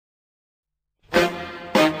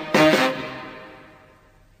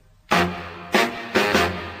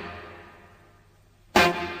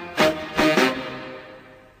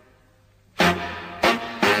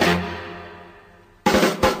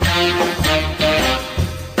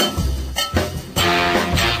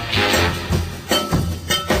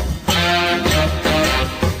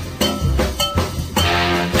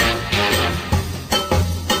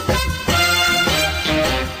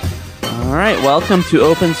welcome to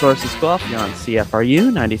Open Sources Guelph. You're on CFRU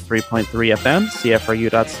 93.3 FM,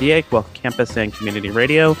 CFRU.ca, Guelph Campus and Community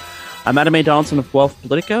Radio. I'm Adam A. Donaldson of Guelph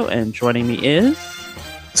Politico, and joining me is...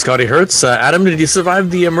 Scotty Hertz. Adam, did you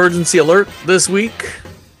survive the emergency alert this week?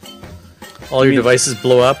 All your devices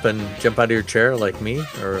blow up and jump out of your chair like me?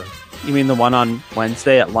 Or you mean the one on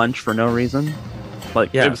Wednesday at lunch for no reason?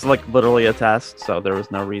 It was like literally a test, so there was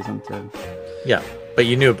no reason to... Yeah, but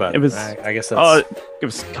you knew about it. It was, I guess that's... it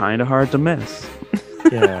was kind of hard to miss.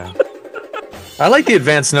 Yeah. I like the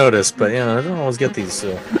advance notice, but I don't always get these.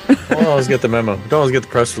 I don't always get the memo. Don't always get the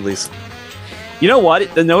press release. You know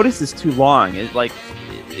what? The notice is too long. It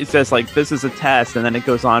says this is a test, and then it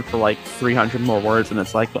goes on for 300 more words, and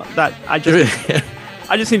it's that. I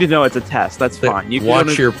just need to know it's a test. That's fine. You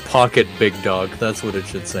watch your pocket, big dog. That's what it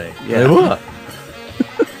should say. Yeah.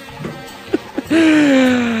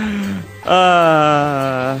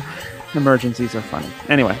 Emergencies are funny.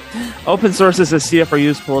 Anyway, Open Sources is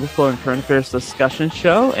CFRU's political and current affairs discussion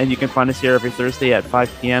show, and you can find us here every Thursday at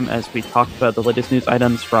 5 p.m. as we talk about the latest news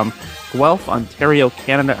items from Guelph, Ontario,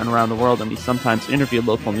 Canada, and around the world, and we sometimes interview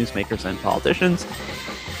local newsmakers and politicians.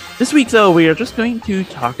 This week, though, we are just going to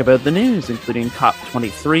talk about the news, including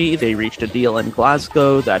COP23. They reached a deal in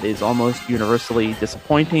Glasgow that is almost universally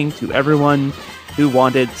disappointing to everyone who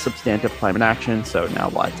wanted substantive climate action, so now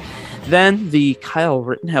what? Then the Kyle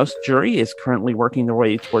Rittenhouse jury is currently working their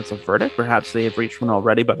way towards a verdict. Perhaps they have reached one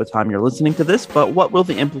already by the time you're listening to this, but what will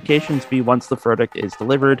the implications be once the verdict is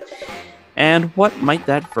delivered? And what might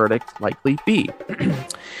that verdict likely be?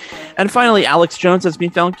 And finally, Alex Jones has been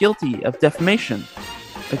found guilty of defamation.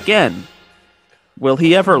 Again, will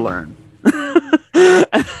he ever learn?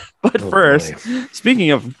 But first, speaking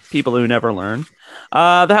of people who never learn,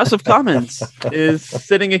 the House of Commons is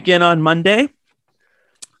sitting again on Monday.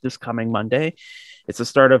 This coming Monday. It's the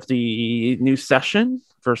start of the new session,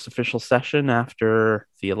 first official session after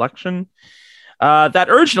the election. That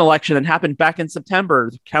urgent election that happened back in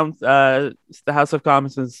September. The House of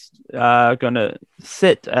Commons is going to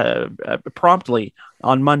sit promptly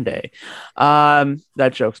on Monday. That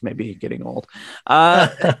joke's maybe getting old. Or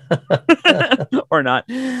not.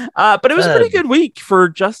 But it was a pretty good week for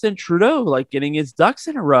Justin Trudeau, getting his ducks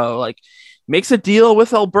in a row. Makes a deal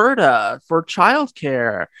with Alberta for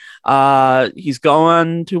childcare. He's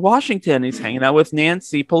going to Washington. He's hanging out with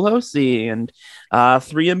Nancy Pelosi and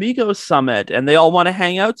Three Amigos Summit, and they all want to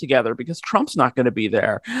hang out together because Trump's not going to be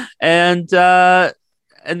there. And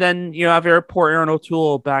then have poor Aaron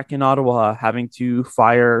O'Toole back in Ottawa having to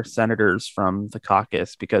fire senators from the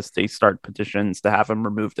caucus because they start petitions to have him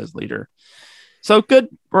removed as leader. So good.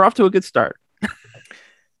 We're off to a good start.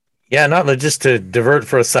 Yeah, not just to divert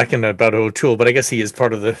for a second about O'Toole, but I guess he is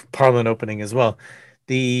part of the Parliament opening as well.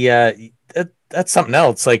 That's something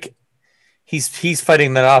else. He's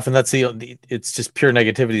fighting that off, and that's it's just pure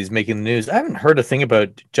negativity. He's making the news. I haven't heard a thing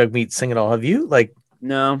about Jagmeet Singh at all. Have you?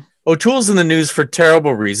 No. O'Toole's in the news for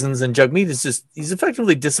terrible reasons, and Jagmeet he's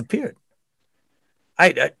effectively disappeared.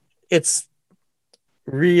 It's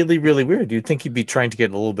really, really weird. You'd think he'd be trying to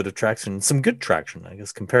get a little bit of traction, some good traction, I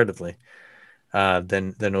guess, comparatively.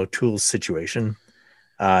 Than O'Toole's situation.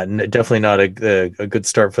 Definitely not a good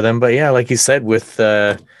start for them. But yeah, like you said, with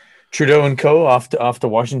Trudeau and co off to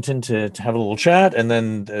Washington to have a little chat, and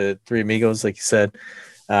then the Three Amigos, like you said,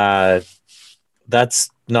 that's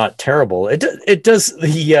not terrible. It does.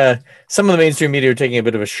 Some of the mainstream media are taking a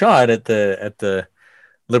bit of a shot at the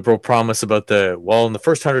Liberal promise about in the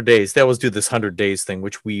first 100 days. They always do this 100 days thing,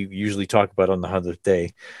 which we usually talk about on the 100th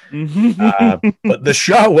day. But the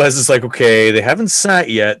shot was, okay, they haven't sat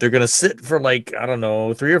yet. They're going to sit for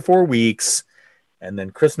 3 or 4 weeks. And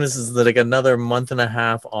then Christmas is another month and a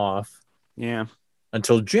half off. Yeah.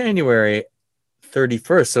 Until January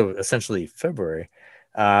 31st. So essentially February.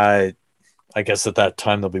 I guess at that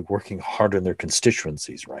time they'll be working hard in their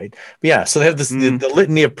constituencies, right? But yeah, so they have this the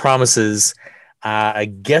litany of promises. I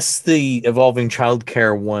guess the evolving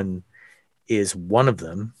childcare one is one of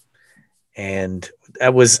them, and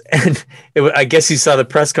that was. I guess you saw the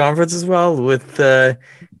press conference as well with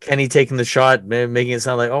Kenny taking the shot, making it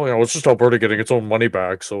sound like, it's just Alberta getting its own money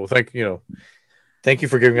back. So thank you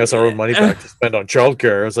for giving us our own money back to spend on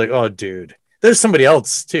childcare. I was like, oh, dude, there's somebody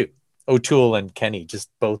else too. O'Toole and Kenny just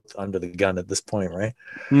both under the gun at this point, right?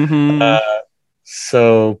 Mm-hmm.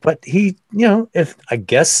 So, but he, if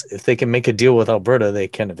they can make a deal with Alberta, they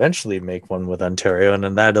can eventually make one with Ontario, and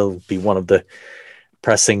then that'll be one of the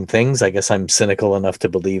pressing things. I guess I'm cynical enough to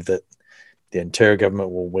believe that the Ontario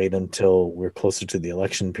government will wait until we're closer to the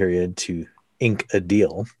election period to ink a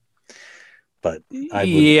deal. But I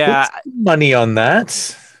would put money on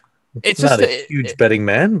that. It's not a huge betting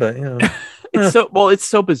man, but it's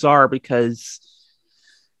so bizarre because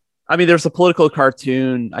I mean, there's a political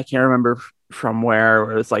cartoon I can't remember from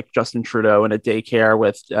where it's like Justin Trudeau in a daycare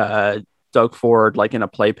with Doug Ford like in a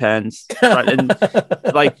playpen,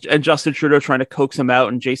 and Justin Trudeau trying to coax him out,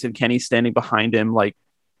 and Jason Kenney standing behind him like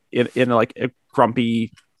in like a grumpy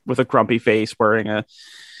face, wearing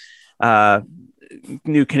a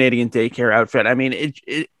new Canadian daycare outfit. I mean,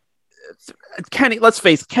 Kenney. Let's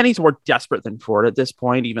face it, Kenney's more desperate than Ford at this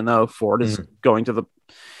point, even though Ford is going to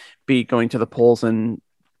the polls in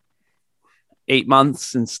 8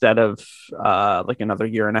 months instead of like another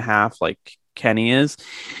year and a half, like Kenney is.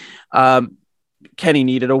 Kenney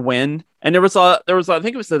needed a win, and there was I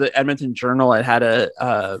think it was the Edmonton Journal. It had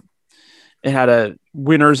a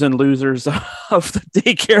winners and losers of the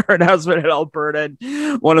daycare announcement in Alberta.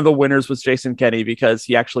 And one of the winners was Jason Kenney because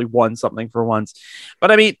he actually won something for once.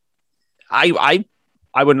 But I mean, I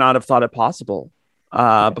would not have thought it possible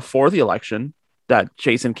before the election that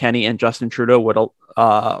Jason Kenney and Justin Trudeau would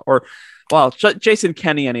Jason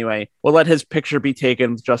Kenney anyway will let his picture be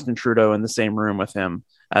taken with Justin Trudeau in the same room with him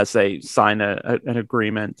as they sign an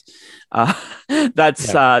agreement.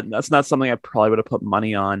 That's not something I probably would have put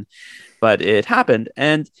money on, but it happened.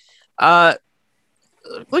 And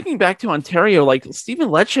looking back to Ontario, like Stephen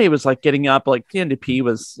Lecce was like getting up, like the NDP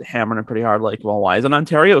was hammering him pretty hard, like, well, why isn't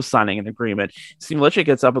Ontario signing an agreement? Stephen Lecce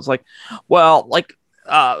gets up, it's like, well, like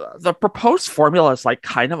the proposed formula is like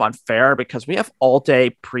kind of unfair because we have all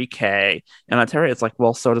day pre-K in Ontario. It's like,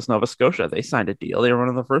 well, so does Nova Scotia. They signed a deal. They were one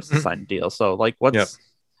of the first to sign a deal. So like,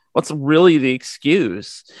 what's really the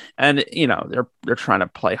excuse? And you know, they're trying to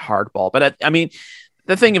play hardball. But I mean,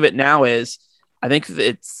 the thing of it now is, I think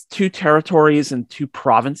it's 2 territories and 2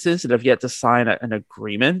 provinces that have yet to sign an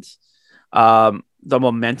agreement. The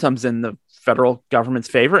momentum's in the federal government's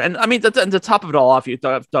favor. And I mean, the top of it all off, you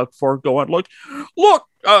have Doug Ford going, look,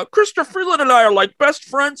 Chrystia Freeland and I are like best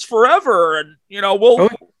friends forever. And, you know,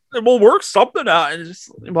 we'll work something out. And just,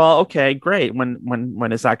 well, okay, great.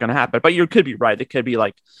 When is that going to happen? But you could be right. It could be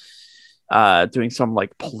like doing some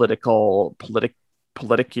like political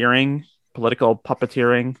puppeteering.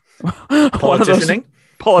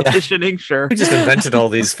 Politicianing, sure. We just invented all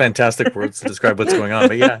these fantastic words to describe what's going on,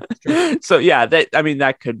 but yeah. Sure. So yeah,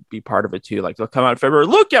 that could be part of it too. Like they'll come out in February.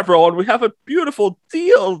 Look, everyone, we have a beautiful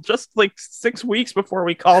deal just like 6 weeks before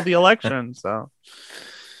we call the election. So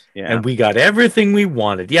yeah, and we got everything we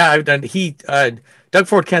wanted. Yeah, Doug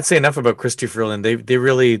Ford can't say enough about Chrystia Freeland. They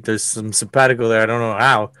really, there's some simpatico there. I don't know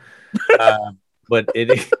how, but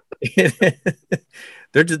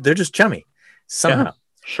they're just chummy somehow. Yeah.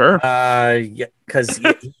 Sure. Because he's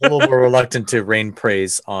a little more reluctant to rain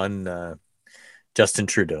praise on Justin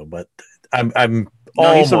Trudeau, but he's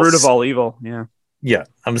the root of all evil. Yeah. Yeah,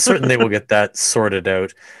 I'm certain they will get that sorted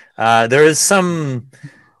out. There is some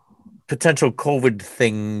potential COVID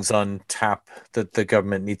things on tap that the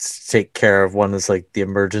government needs to take care of. One is like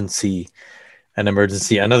another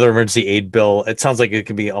emergency aid bill. It sounds like it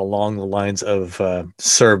could be along the lines of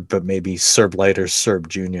CERB, but maybe CERB Light or CERB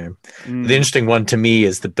Junior. The interesting one to me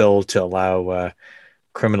is the bill to allow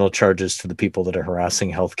criminal charges for the people that are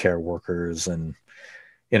harassing healthcare workers and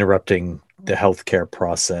interrupting the healthcare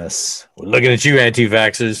process. We're looking at you,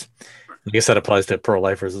 anti-vaxxers. I guess that applies to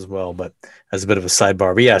pro-lifers as well, but as a bit of a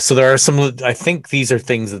sidebar. But yeah, so there are some, I think these are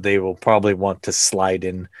things that they will probably want to slide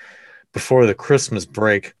in before the Christmas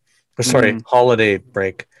break. Holiday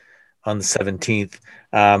break on the 17th.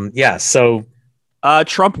 So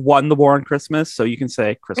Trump won the war on Christmas, so you can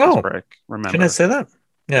say Christmas break. Remember? Can I say that?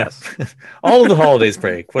 Yeah. Yes. All of the holidays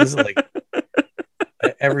break. What is it like?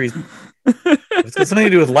 If it's got something to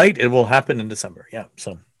do with light, it will happen in December. Yeah.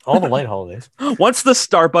 So all the light holidays. Once the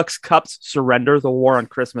Starbucks cups surrender, the war on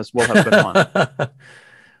Christmas will have been won. I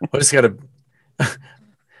just got to. I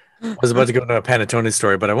was about to go into a Panettone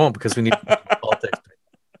story, but I won't because we need politics.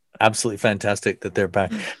 Absolutely fantastic that they're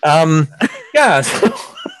back.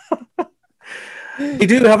 They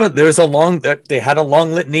do have they had a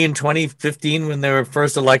long litany in 2015 when they were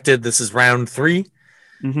first elected. This is round 3.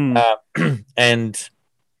 And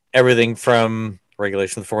everything from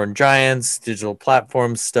regulation of the foreign giants, digital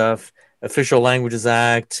platform stuff, Official Languages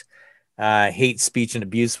Act, hate speech and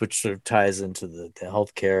abuse, which sort of ties into the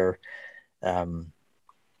healthcare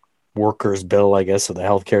workers bill, I guess, or the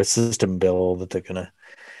healthcare system bill that they're going to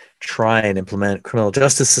try and implement, criminal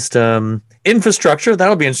justice system, infrastructure.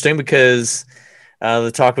 That'll be interesting because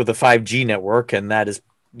the talk of the 5G network, and that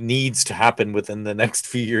needs to happen within the next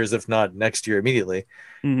few years, if not next year immediately.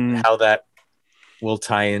 How that will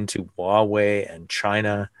tie into Huawei and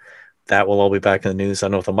China, that will all be back in the news. I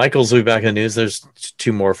don't know if the Michaels will be back in the news. There's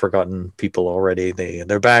 2 more forgotten people already.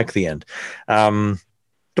 They're back at the end. But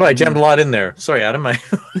I jammed a lot in there. Sorry, Adam. I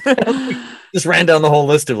just ran down the whole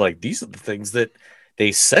list of like, these are the things that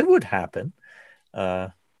they said would happen.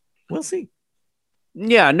 We'll see.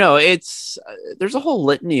 Yeah, no, it's there's a whole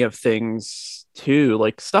litany of things too,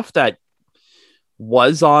 like stuff that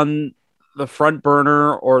was on the front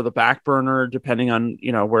burner or the back burner, depending on,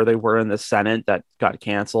 you know, where they were in the Senate, that got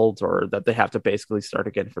canceled or that they have to basically start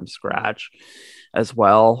again from scratch as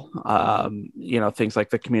well. You know, things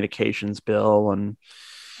like the communications bill, and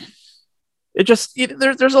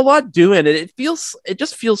there's a lot doing it. It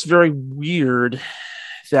just feels very weird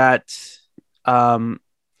that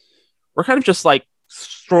we're kind of just like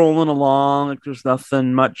strolling along, like there's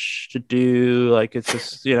nothing much to do, like it's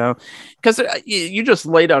just, you know, because you just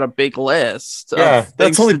laid out a big list. Yeah,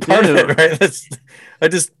 that's only part of it, right? I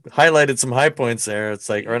just highlighted some high points there. It's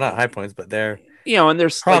like, or not high points, but they're, you know, and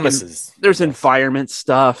there's promises. Like, there's environment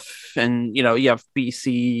stuff, and you know, you have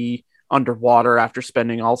BC underwater after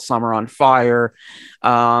spending all summer on fire.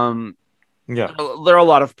 Yeah, there are a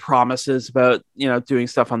lot of promises about, you know, doing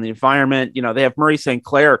stuff on the environment. You know, they have Murray St.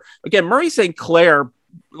 Clair. Again, Murray St. Clair,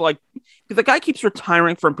 like, the guy keeps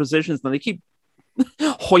retiring from positions, and they keep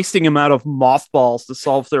hoisting him out of mothballs to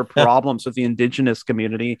solve their problems with the Indigenous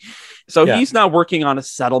community. So he's now working on a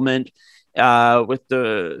settlement with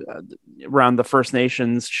around the First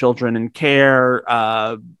Nations children in care.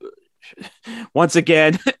 Once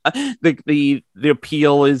again, the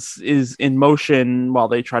appeal is in motion while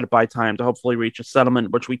they try to buy time to hopefully reach a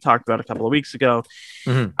settlement, which we talked about a couple of weeks ago.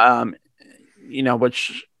 Mm-hmm. You know,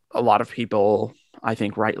 which a lot of people, I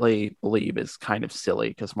think, rightly believe is kind of silly,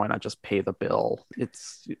 because why not just pay the bill?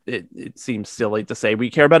 It seems silly to say we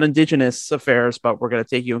care about Indigenous affairs, but we're going to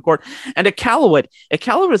take you in court. And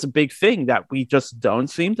Iqaluit is a big thing that we just don't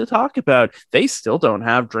seem to talk about. They still don't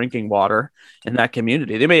have drinking water in that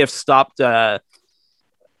community. They may have stopped the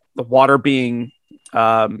water being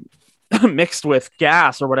mixed with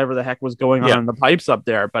gas or whatever the heck was going on in the pipes up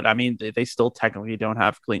there, but I mean, they still technically don't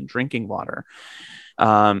have clean drinking water.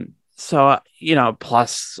 So, you know,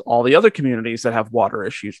 plus all the other communities that have water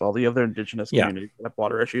issues, all the other Indigenous communities that have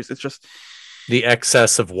water issues. It's just the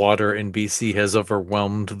excess of water in BC has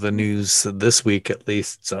overwhelmed the news this week, at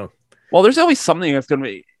least. So, well, there's always something that's going to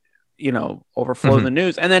be, you know, overflow the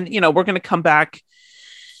news. And then, you know, we're going to come back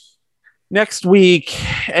next week,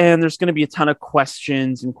 and there's going to be a ton of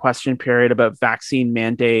questions and question period about vaccine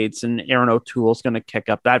mandates, and Aaron O'Toole is going to kick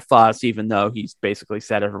up that fuss, even though he's basically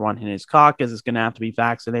said everyone in his caucus is going to have to be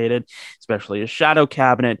vaccinated, especially his shadow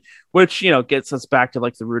cabinet, which, you know, gets us back to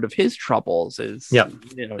like the root of his troubles is,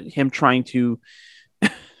 you know, him trying to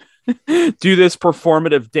do this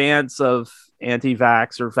performative dance of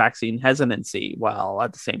anti-vax or vaccine hesitancy, while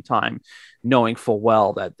at the same time knowing full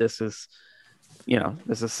well that this is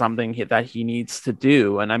something that he needs to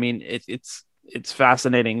do. And I mean, it's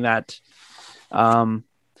fascinating that,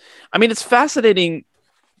 it's fascinating.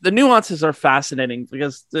 The nuances are fascinating,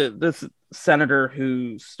 because this senator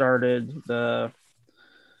who started the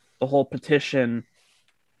whole petition,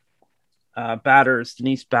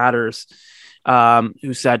 Denise Batters,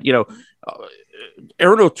 who said, you know,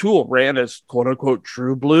 Aaron O'Toole ran as quote unquote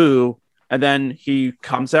true blue, and then he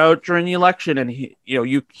comes out during the election and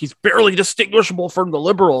he's barely distinguishable from the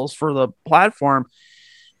Liberals for the platform.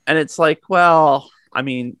 And it's like, well, I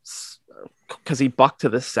mean, because he bucked to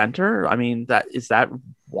the center. I mean, is that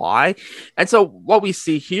why? And so what we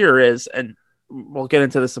see here is, and we'll get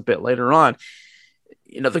into this a bit later on,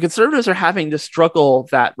 you know, the Conservatives are having the struggle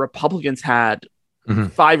that Republicans had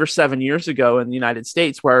 5 or 7 years ago in the United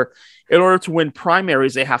States, where in order to win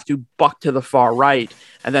primaries, they have to buck to the far right,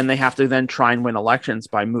 and then they have to then try and win elections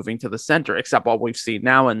by moving to the center. Except what we've seen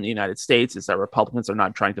now in the United States is that Republicans are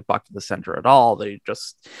not trying to buck to the center at all. They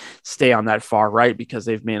just stay on that far right because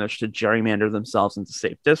they've managed to gerrymander themselves into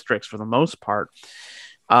safe districts for the most part.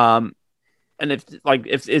 And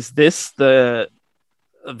if is this the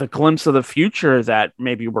glimpse of the future that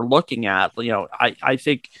maybe we're looking at? You know, I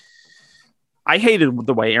think I hated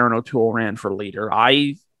the way Aaron O'Toole ran for leader.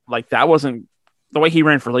 That wasn't the way he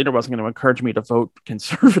ran for leader wasn't going to encourage me to vote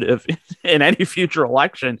conservative in any future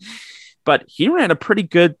election, but he ran a pretty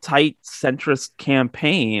good, tight centrist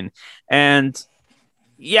campaign. And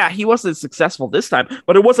yeah, he wasn't successful this time,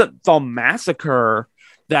 but it wasn't the massacre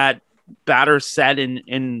that Batters said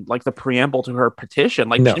in like the preamble to her petition.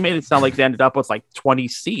 Like, she made it sound like they ended up with like 20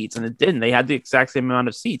 seats, and it didn't. They had the exact same amount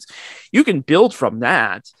of seats. You can build from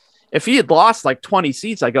that. If he had lost like 20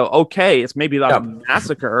 seats, I go, okay, it's maybe not a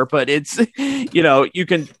massacre, but it's, you know, you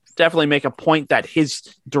can definitely make a point that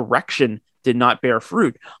his direction did not bear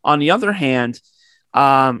fruit. On the other hand,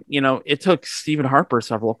 It took Stephen Harper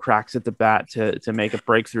several cracks at the bat to make a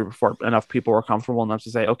breakthrough before enough people were comfortable enough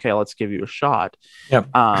to say, okay, let's give you a shot. Yep.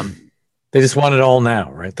 They just want it all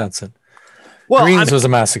now, right? That's it. Well, Greens was a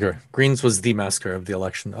massacre. Greens was the massacre of the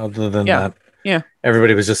election. Other than that,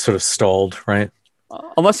 everybody was just sort of stalled, right?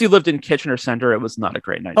 Unless you lived in Kitchener Center, it was not a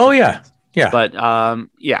great night. Oh yeah. But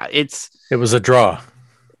it was a draw,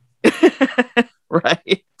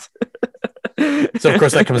 right? So of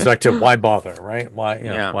course that comes back to why bother, right?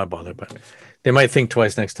 Why bother? But they might think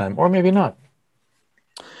twice next time, or maybe not.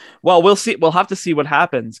 Well, we'll see. We'll have to see what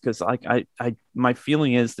happens, because my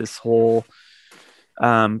feeling is this whole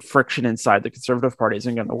friction inside the Conservative Party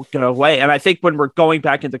isn't going to go away. And I think when we're going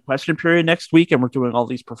back into question period next week and we're doing all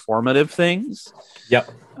these performative things,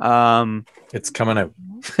 it's coming out.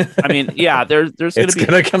 I mean, there's going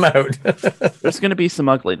to come out. There's going to be some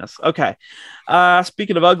ugliness. Okay.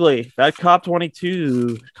 Speaking of ugly, that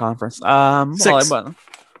COP22 conference.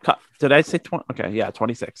 Did I say 20? Okay, yeah,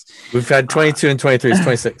 26. We've had 22 and 23. It's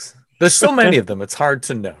 26. There's so many of them. It's hard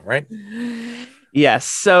to know, right? Yes.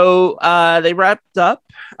 So they wrapped up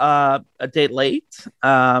a day late,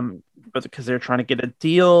 but because they're trying to get a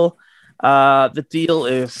deal. The deal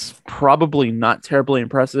is probably not terribly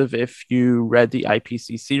impressive if you read the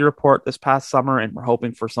IPCC report this past summer and were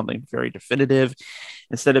hoping for something very definitive.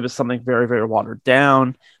 Instead, it was something very, very watered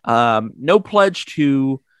down. No pledge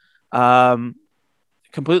to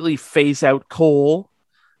completely phase out coal.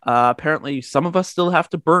 Apparently, some of us still have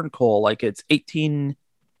to burn coal, like it's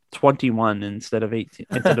 1821 instead of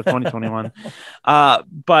 2021.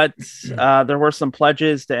 But there were some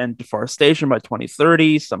pledges to end deforestation by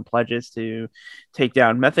 2030, some pledges to take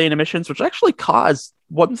down methane emissions, which actually cause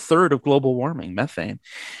 1/3 of global warming, methane.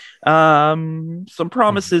 Some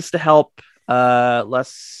promises to help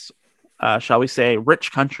less, shall we say,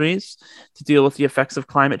 rich countries to deal with the effects of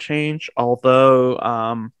climate change,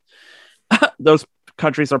 although those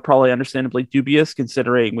countries are probably understandably dubious,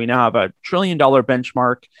 considering we now have a $1 trillion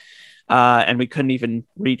benchmark, and we couldn't even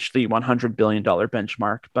reach the $100 billion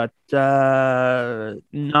benchmark, but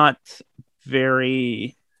not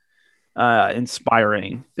very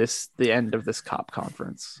inspiring, the end of this COP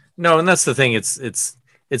conference. No, and that's the thing. It's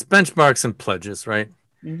benchmarks and pledges, right?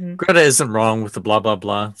 Mm-hmm. Greta isn't wrong with the blah blah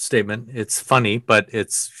blah statement. It's funny, but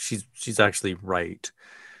she's actually right.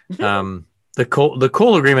 The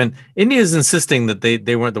coal agreement, India is insisting that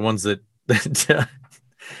they weren't the ones that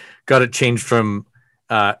got it changed from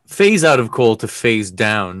phase out of coal to phase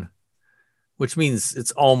down, which means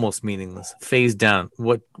it's almost meaningless. Phase down.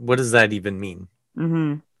 What does that even mean?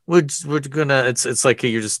 Mm-hmm. We're gonna. It's like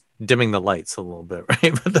you're just dimming the lights a little bit,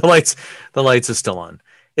 right? But the lights are still on.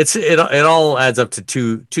 It all adds up to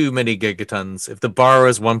too many gigatons. If the bar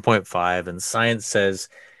is 1.5 and science says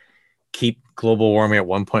keep global warming at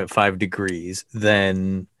 1.5 degrees,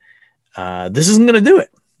 then this isn't going to do it.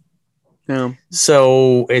 No.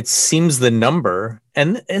 So it seems the number,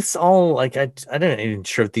 and it's all like I don't even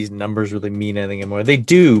sure if these numbers really mean anything anymore. They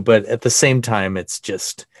do, but at the same time, it's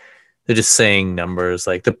just they're just saying numbers.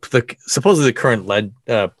 Like the supposedly the current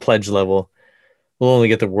pledge level will only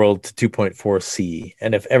get the world to 2.4 C,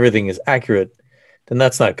 and if everything is accurate, then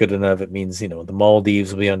that's not good enough. It means, the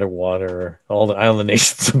Maldives will be underwater, all the island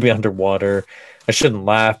nations will be underwater. I shouldn't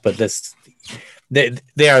laugh, but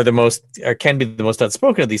they are the most, or can be the most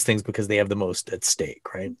outspoken of these things because they have the most at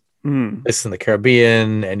stake, right? Mm. This in the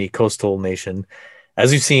Caribbean, any coastal nation,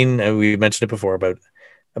 as we've seen, and we mentioned it before about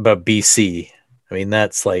BC. I mean,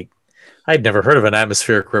 that's like, I'd never heard of an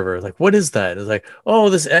atmospheric river. Like, what is that? It's like,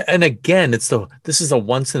 oh, this, and again, this is a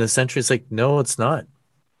once in a century. It's like, no, it's not.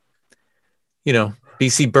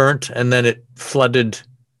 BC burnt and then it flooded.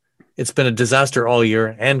 It's been a disaster all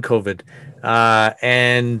year, and COVID,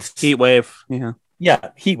 and heat wave.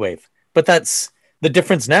 Yeah, heat wave. But that's the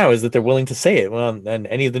difference now, is that they're willing to say it. Well, and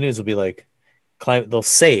any of the news will be like, they'll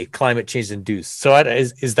say climate change induced. So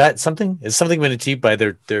is that something? Is something been achieved by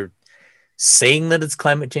their saying that it's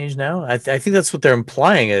climate change now? I think that's what they're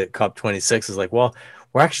implying at COP26 is like, well,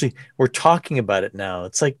 we're talking about it now.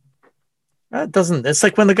 It's like, that doesn't, it's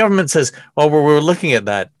like when the government says, well, we're looking at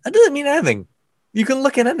that. That doesn't mean anything. You can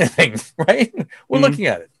look at anything, right? We're looking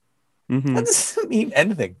at it. Mm-hmm. That doesn't mean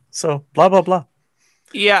anything. So blah, blah, blah.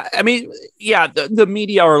 Yeah. I mean, yeah, the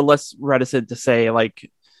media are less reticent to say,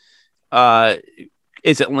 like,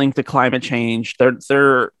 is it linked to climate change?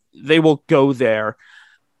 They will go there.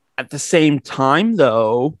 At the same time,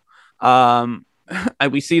 though,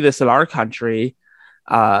 we see this in our country.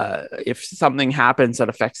 If something happens that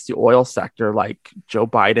affects the oil sector, like Joe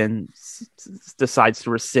Biden decides to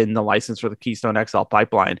rescind the license for the Keystone XL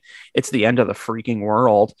pipeline, it's the end of the freaking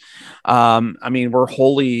world. I mean, we're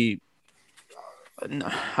wholly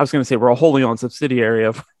I was going to say we're a wholly owned subsidiary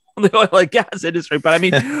of the oil and gas industry, but I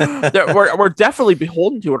mean, we're definitely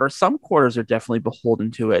beholden to it, or some quarters are definitely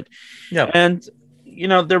beholden to it. Yeah. And,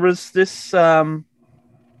 there was this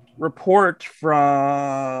report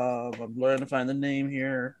from, I'm trying to find the name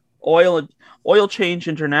here, Oil Change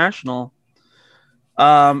International.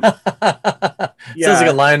 Sounds like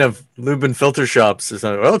a line of lube and filter shops or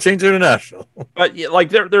something. Oil Change International. But like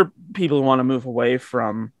they're people who want to move away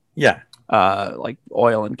from like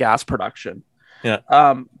oil and gas production. Yeah.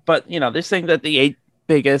 But they're saying that the 8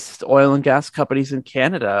 biggest oil and gas companies in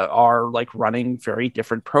Canada are like running very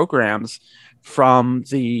different programs from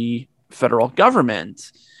the federal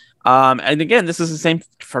government. And again, this is the same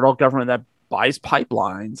federal government that buys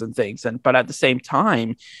pipelines and things. But at the same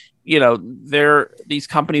time, these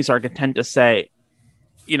companies are content to say,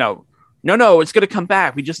 no, it's going to come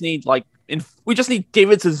back. We just need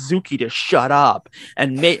David Suzuki to shut up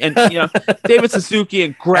and David Suzuki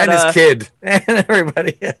and Greta and his kid and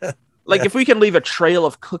everybody. Like if we can leave a trail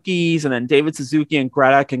of cookies and then David Suzuki and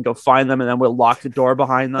Greta can go find them and then we'll lock the door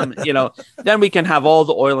behind them, then we can have all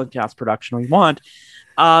the oil and gas production we want.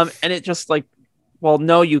 And it just like, well,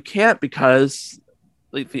 no, you can't, because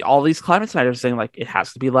all these climate scientists are saying like it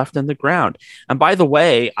has to be left in the ground. And by the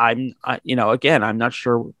way, I'm not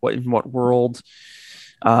sure in what world,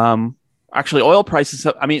 actually oil prices.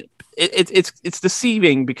 I mean, it's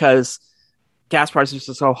deceiving because gas prices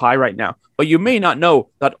are so high right now, but you may not know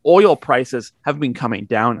that oil prices have been coming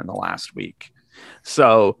down in the last week.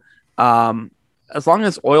 So, as long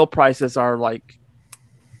as oil prices are like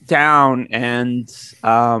down and,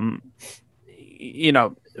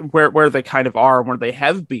 where they kind of are and where they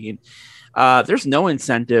have been, there's no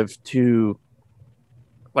incentive to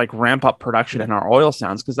like ramp up production in our oil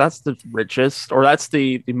sands, because that's the richest, or that's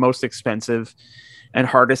the most expensive and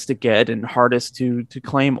hardest to get and hardest to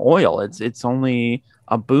claim oil. It's only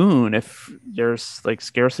a boon if there's like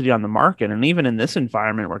scarcity on the market. And even in this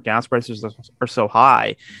environment where gas prices are so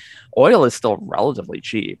high, oil is still relatively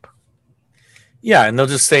cheap. Yeah, and they'll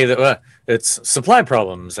just say that it's supply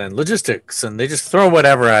problems and logistics, and they just throw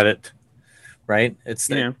whatever at it, right? It's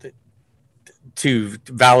to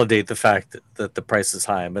validate the fact that the price is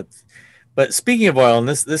high. But speaking of oil, and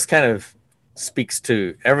this kind of speaks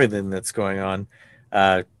to everything that's going on.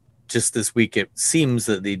 Just this week, it seems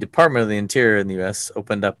that the Department of the Interior in the U.S.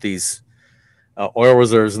 opened up these oil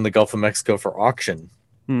reserves in the Gulf of Mexico for auction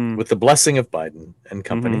with the blessing of Biden and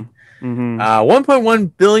company.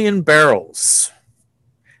 1.1 billion barrels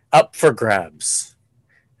up for grabs.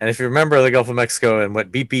 And if you remember the Gulf of Mexico and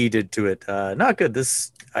what BP did to it, not good.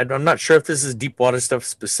 I'm not sure if this is deep water stuff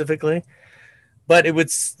specifically, but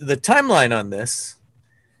the timeline on this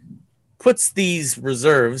puts these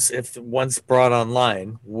reserves, if once brought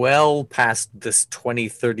online, well past this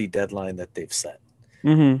 2030 deadline that they've set.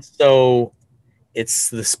 So it's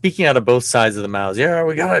the speaking out of both sides of the mouths. Yeah,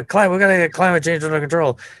 we gotta get climate change under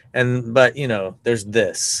control. But there's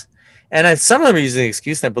this, and some of them are using the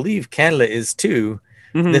excuse, and I believe Canada is too.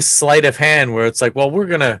 This sleight of hand where it's like, well, we're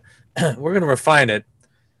gonna refine it,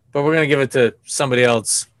 but we're gonna give it to somebody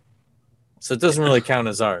else, so it doesn't really count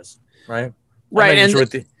as ours, right? Right.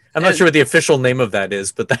 I'm not sure what the official name of that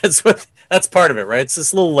is, but that's part of it, right? It's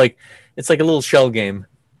this little it's like a little shell game.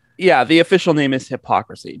 Yeah, the official name is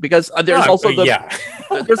hypocrisy, because there's also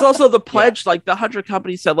the pledge. Like the 100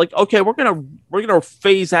 companies said, like, okay, we're gonna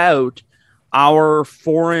phase out our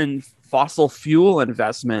foreign fossil fuel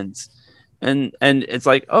investments, and it's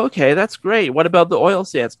like, okay, that's great. What about the oil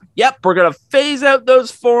sands? Yep, we're gonna phase out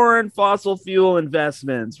those foreign fossil fuel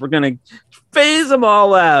investments. We're gonna phase them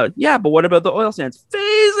all out. Yeah, but what about the oil sands?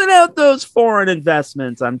 Phasing out those foreign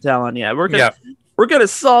investments. I'm telling you, we're gonna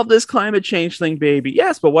solve this climate change thing, baby.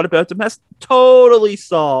 Yes, but what about domestic? Totally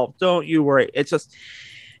solved. Don't you worry. It's just,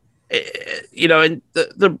 and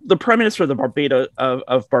the prime minister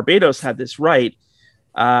of Barbados had this right.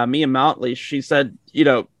 Mia Mottley, she said,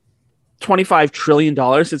 $25 trillion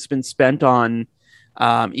has been spent on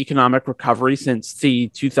economic recovery since the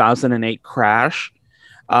 2008 crash.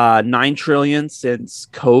 9 trillion since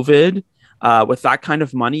COVID. With that kind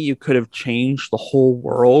of money, you could have changed the whole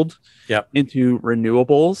world into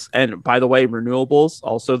renewables. And by the way, renewables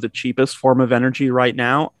also the cheapest form of energy right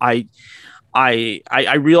now. I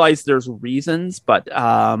realize there's reasons, but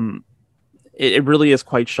it really is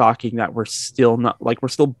quite shocking that we're still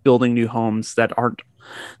building new homes that aren't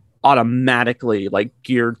automatically like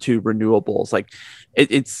geared to renewables. Like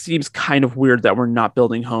it seems kind of weird that we're not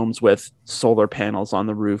building homes with solar panels on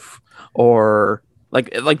the roof, or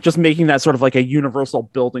like just making that sort of like a universal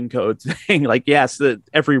building code thing. Like, yes,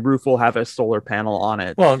 every roof will have a solar panel on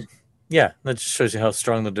it. Well, Yeah, that just shows you how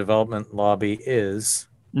strong the development lobby is.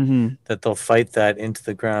 Mm-hmm. That they'll fight that into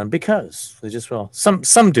the ground because they just will.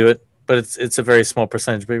 Some do it, but it's a very small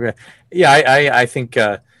percentage. But yeah, I think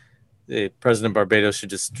President Barbados should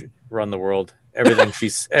just run the world. Everything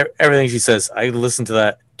everything she says, I listen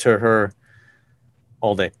to her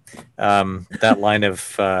all day. That line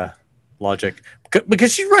of logic,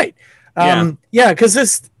 because she's right. Because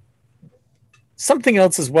this something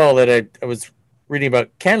else as well that I was reading about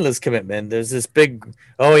Canada's commitment. There's this big,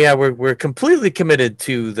 we're completely committed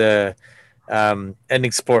to the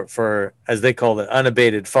ending support for, as they call it,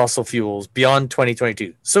 unabated fossil fuels beyond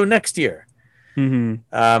 2022. So next year.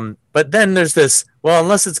 Mm-hmm. But then there's this, well,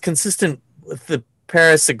 unless it's consistent with the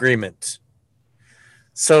Paris Agreement.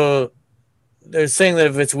 So they're saying that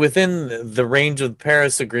if it's within the range of the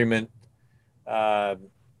Paris Agreement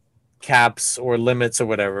caps or limits or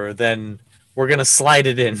whatever, then we're going to slide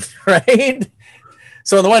it in, right?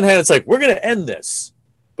 So on the one hand, it's like, we're going to end this,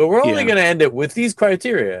 but we're only going to end it with these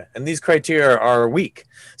criteria, and these criteria are weak.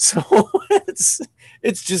 So it's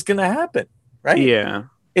just going to happen, right? Yeah.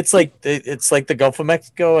 It's like the Gulf of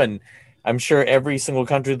Mexico, and I'm sure every single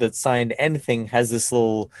country that signed anything has this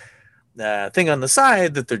little thing on the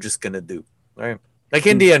side that they're just going to do, right? Like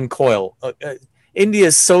India and coal. India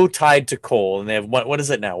is so tied to coal, and they have, what is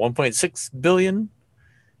it now, 1.6 billion?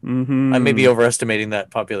 Mm-hmm. I may be overestimating that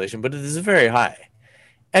population, but it is very high.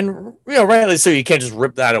 And rightly so, you can't just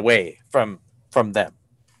rip that away from them.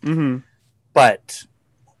 Mm-hmm. But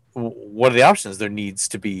what are the options? There needs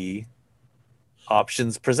to be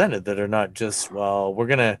options presented that are not just, well, we're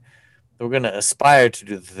gonna aspire to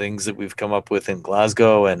do the things that we've come up with in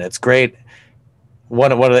Glasgow, and it's great.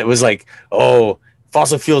 One of it was like, oh,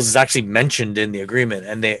 fossil fuels is actually mentioned in the agreement,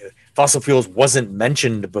 and fossil fuels wasn't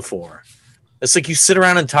mentioned before. It's like you sit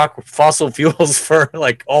around and talk fossil fuels for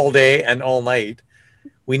like all day and all night.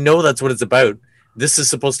 We know that's what it's about. This is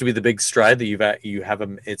supposed to be the big stride that you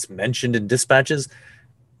have. It's mentioned in dispatches.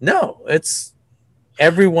 No, it's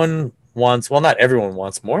everyone wants. Well, not everyone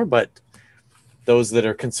wants more, but those that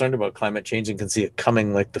are concerned about climate change and can see it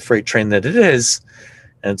coming like the freight train that it is,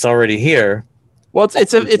 and it's already here. Well,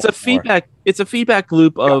 it's a feedback. It's a feedback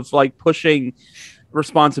loop of like pushing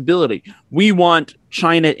responsibility. We want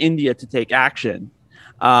China, India to take action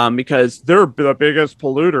because they're the biggest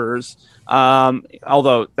polluters.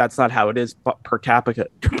 Although that's not how it is per capita.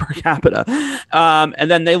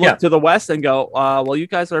 And then they look to the West and go, well, you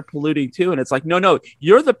guys are polluting too. And it's like, no,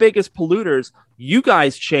 you're the biggest polluters. You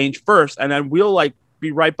guys change first, and then we'll like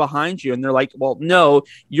be right behind you. And they're like, well, no,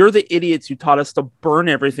 you're the idiots who taught us to burn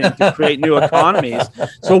everything to create new economies.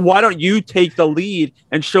 So why don't you take the lead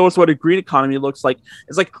and show us what a green economy looks like?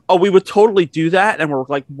 It's like, oh, we would totally do that, and we're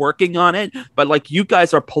like working on it, but like you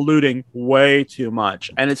guys are polluting way too much,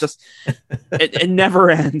 and it's just it never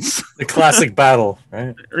ends. The classic battle,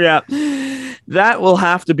 right? Yeah. That will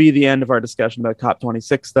have to be the end of our discussion about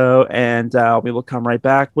COP26, though, and we will come right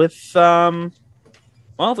back with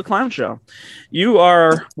the clown show. You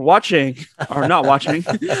are watching, or not watching,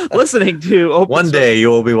 listening to Open One Source. day you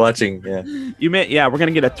will be watching. Yeah. We're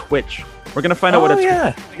gonna get a Twitch. We're gonna find out what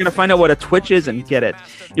we're gonna find out what a Twitch is and get it.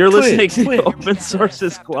 You're listening to Open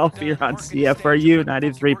Sources Guelph here on CFRU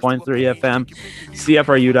 93.3 FM,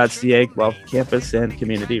 CFRU.ca, Guelph Campus and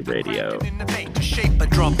Community Radio. Shape a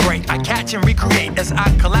drum break. I catch and recreate as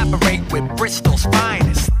I collaborate with Bristol's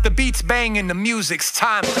finest. The beats bang and the music's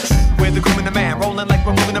timeless. We're the crew and the man, rolling like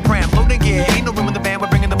we're moving a pram. Loading gear, ain't no room in the band. We're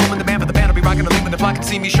bringing the boom in the band, for the band will be rocking the lead when the flock can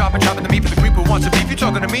see me sharp and chopping the meat for the creep who wants to beef. You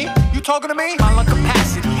talking to me? You talking to me? My lung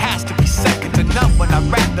capacity has to be second to none when I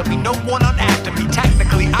rap. There'll be no one on after me.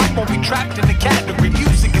 Technically, I won't be trapped in the category.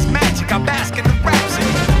 Music is magic. I bask in the rhapsody.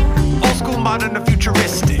 Old school, modern, or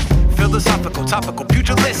futuristic. Philosophical, topical,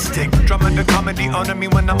 pugilistic. Drumming the comedy under me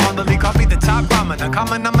when I'm on the league. Call me the top ramen,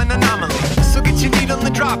 I'm an anomaly. So get your needle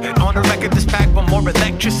and drop it. On a record, this pack with more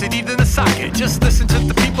electricity than a socket. Just listen to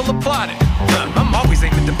the people applauding. I'm always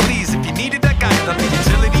aiming to please. If you need it, I got it. I'm the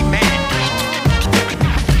utility man.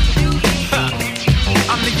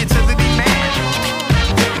 I'm the utility man.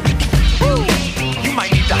 Woo. You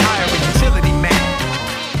might need to hire a utility man.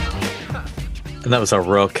 And that was our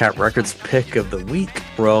Royal Cat Records pick of the week.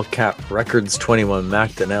 Royal Cat Records 21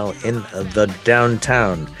 Macdonnell in the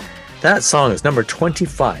downtown. That song is number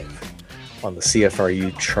 25 on the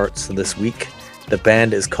CFRU charts this week. The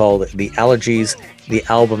band is called The Allergies. The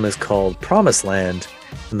album is called Promised Land.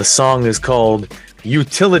 And the song is called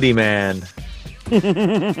Utility Man.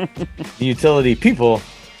 The utility people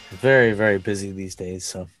are very, very busy these days.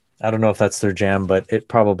 So I don't know if that's their jam, but it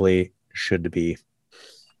probably should be.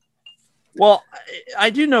 Well, I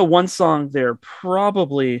do know one song they're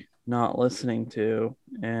probably not listening to,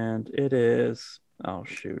 and it is. Oh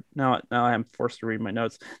shoot! Now I am forced to read my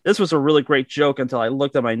notes. This was a really great joke until I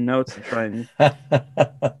looked at my notes and trying.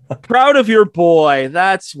 Proud of your boy.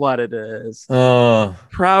 That's what it is.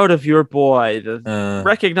 Proud of your boy. The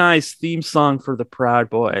recognized theme song for the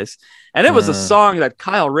Proud Boys, and it was a song that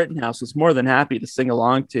Kyle Rittenhouse was more than happy to sing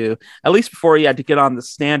along to, at least before he had to get on the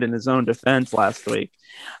stand in his own defense last week.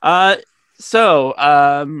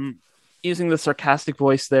 Using the sarcastic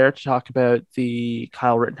voice there to talk about the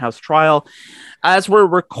Kyle Rittenhouse trial. As we're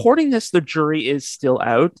recording this, the jury is still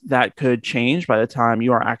out. That could change by the time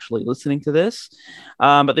you are actually listening to this.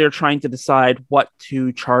 But they're trying to decide what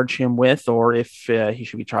to charge him with, or if he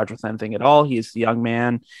should be charged with anything at all. He is the young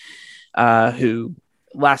man who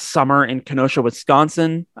last summer in Kenosha,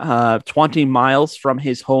 Wisconsin, 20 miles from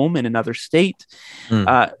his home in another state,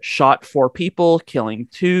 shot 4 people, killing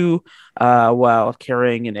 2 while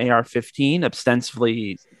carrying an AR-15,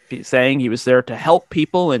 ostensibly saying he was there to help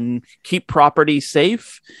people and keep property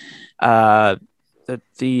safe. The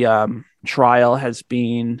trial has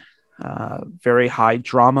been very high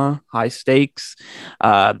drama, high stakes.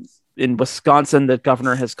 In Wisconsin, the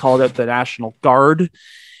governor has called out the National Guard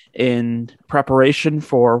in preparation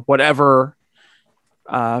for whatever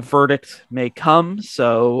verdict may come.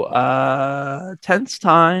 So tense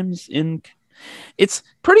times it's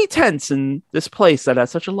pretty tense in this place that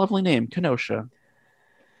has such a lovely name, Kenosha.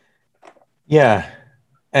 Yeah.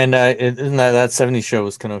 And isn't that 70s show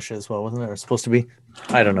was Kenosha as well, wasn't it? Or supposed to be?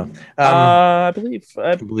 I don't know. I believe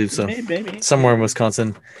so. Maybe. Somewhere in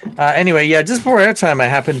Wisconsin. Anyway, yeah, just before airtime, I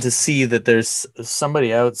happened to see that there's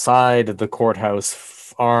somebody outside of the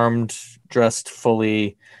courthouse, armed, dressed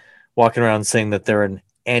fully, walking around saying that they're an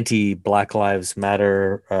anti-Black Lives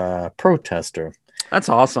Matter protester. That's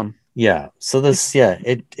awesome. Yeah. So this,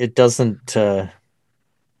 it doesn't. I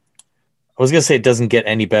was gonna say it doesn't get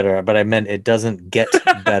any better, but I meant it doesn't get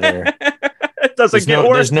better. It doesn't get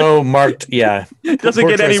worse. There's no marked. Yeah. It doesn't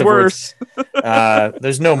get any worse.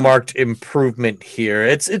 There's no marked improvement here.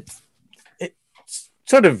 It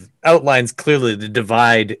sort of outlines clearly the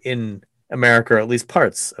divide in America, or at least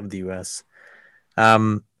parts of the U.S.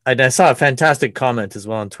 And I saw a fantastic comment as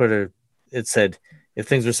well on Twitter. It said, if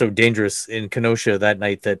things were so dangerous in Kenosha that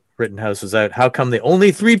night that Rittenhouse was out, how come the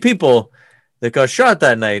only 3 people that got shot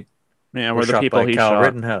that night were the people he Kyle shot?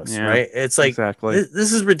 Rittenhouse, right? It's like, exactly.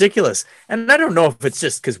 This is ridiculous. And I don't know if it's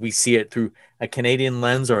just because we see it through a Canadian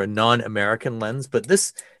lens or a non-American lens, but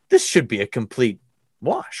this should be a complete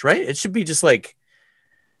wash, right? It should be just like,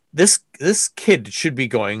 this kid should be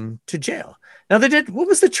going to jail. Now what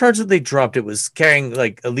was the charge that they dropped? It was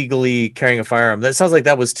illegally carrying a firearm. That sounds like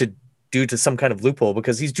that was due to some kind of loophole,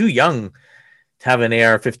 because he's too young to have an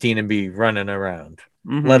AR-15 and be running around,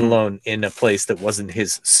 let alone in a place that wasn't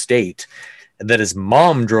his state and that his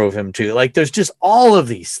mom drove him to. Like, there's just all of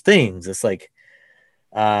these things. It's like,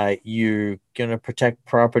 you're going to protect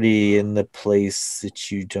property in the place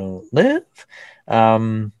that you don't live. I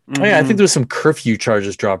think there was some curfew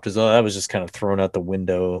charges dropped as well. That was just kind of thrown out the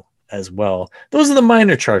window as well. Those are the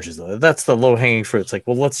minor charges, though. That's the low-hanging fruit. It's like,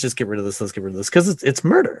 well, let's just get rid of this. Let's get rid of this, because it's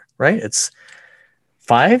murder, right? It's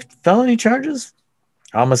 5 felony charges: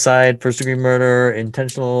 homicide, first-degree murder,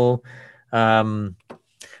 intentional. But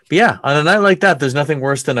yeah, on a night like that, there's nothing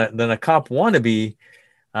worse than a cop wannabe,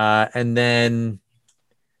 and then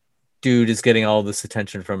dude is getting all this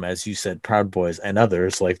attention from, as you said, Proud Boys and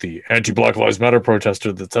others, like the anti-Black Lives Matter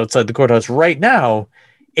protester that's outside the courthouse right now,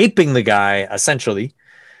 aping the guy, essentially.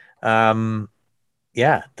 That's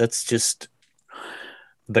just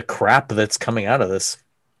the crap that's coming out of this.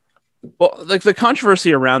 Well, like, the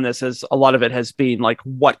controversy around this is, a lot of it has been like,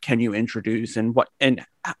 what can you introduce and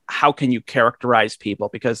how can you characterize people?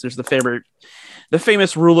 Because there's the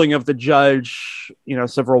famous ruling of the judge,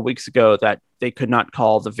 several weeks ago, that they could not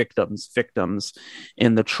call the victims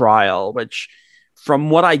in the trial, which,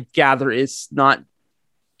 from what I gather, is not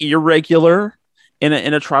irregular in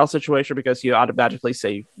a trial situation, because you automatically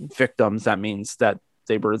say victims. That means that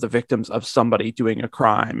they were the victims of somebody doing a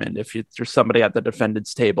crime, and if there's somebody at the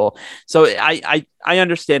defendant's table. So I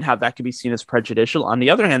understand how that could be seen as prejudicial. On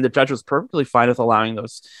the other hand, the judge was perfectly fine with allowing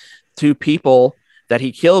those 2 people that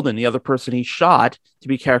he killed and the other person he shot to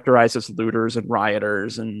be characterized as looters and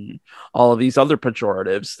rioters and all of these other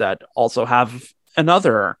pejoratives that also have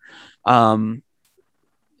another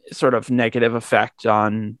sort of negative effect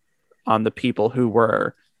on the people who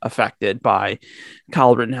were affected by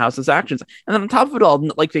Kyle Rittenhouse's actions. And then on top of it all,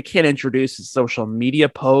 like, they can't introduce his social media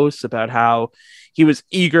posts about how he was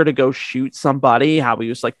eager to go shoot somebody, how he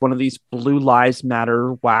was like one of these Blue Lives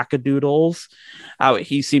Matter wackadoodles, how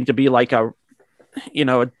he seemed to be like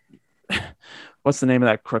what's the name of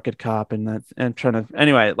that crooked cop and trying to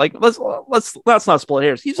anyway, like let's not split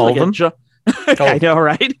hairs. He's like I know,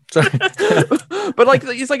 right? But like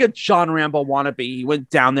he's like a John Rambo wannabe. He went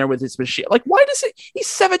down there with his machine. Like, why does it? He's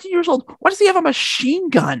 17 years old. Why does he have a machine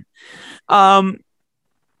gun? So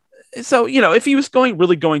if he was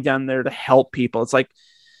really going down there to help people, it's like,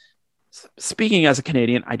 speaking as a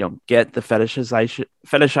Canadian, I don't get the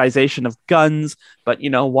fetishization of guns, but you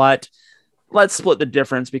know what? Let's split the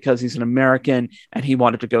difference because he's an American and he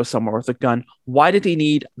wanted to go somewhere with a gun. Why did he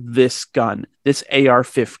need this gun, this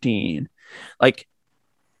AR-15? Like,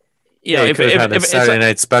 if Saturday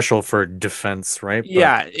Night Special for defense, right?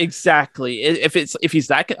 Yeah, exactly. If he's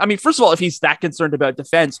that, I mean, first of all, if he's that concerned about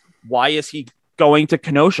defense, why is he going to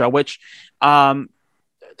Kenosha? Which,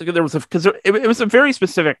 there was because it was a very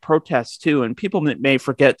specific protest too, and people may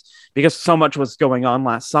forget because so much was going on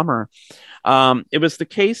last summer. It was the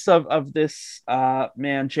case of this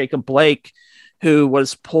man, Jacob Blake, who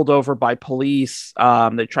was pulled over by police.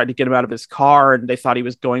 They tried to get him out of his car and they thought he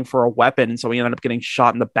was going for a weapon. And so he ended up getting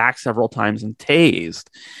shot in the back several times and tased.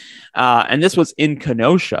 And this was in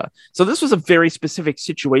Kenosha. So this was a very specific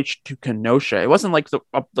situation to Kenosha. It wasn't like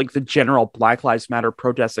the general Black Lives Matter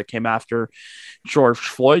protests that came after George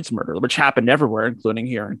Floyd's murder, which happened everywhere, including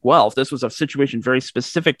here in Guelph. This was a situation very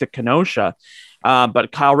specific to Kenosha.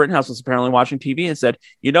 But Kyle Rittenhouse was apparently watching TV and said,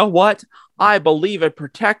 you know what? I believe in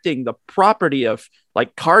protecting the property of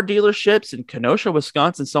like car dealerships in Kenosha,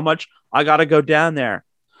 Wisconsin so much. I got to go down there.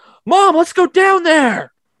 Mom, let's go down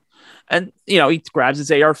there. And, he grabs his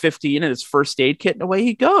AR-15 and his first aid kit and away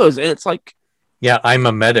he goes. And it's like, yeah, I'm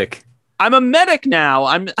a medic. I'm a medic now.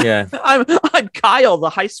 I'm Kyle, the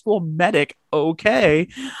high school medic. Okay.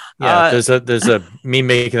 Yeah, there's a me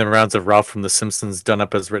making the rounds of Ralph from The Simpsons done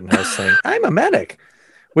up as Rittenhouse saying, I'm a medic,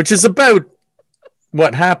 which is about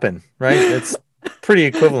what happened, right? It's pretty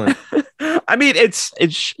equivalent. I mean, it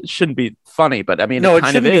shouldn't be funny, but I mean, no, it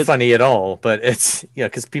shouldn't be funny at all. But it's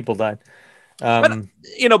because people died. But,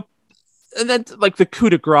 and then like the coup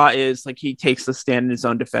de grace is like he takes the stand in his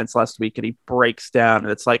own defense last week and he breaks down,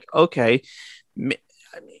 and it's like, okay,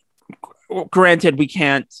 granted, we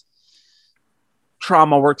can't.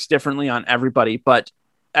 Trauma works differently on everybody, but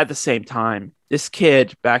at the same time, this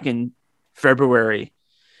kid back in February,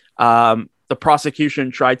 the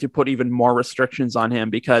prosecution tried to put even more restrictions on him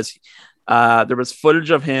because there was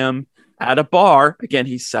footage of him at a bar. Again,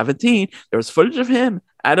 he's 17. There was footage of him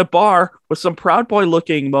at a bar with some Proud Boy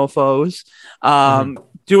looking mofos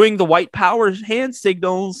doing the white power hand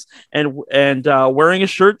signals and wearing a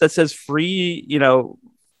shirt that says free,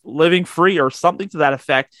 living free or something to that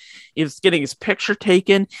effect. He was getting his picture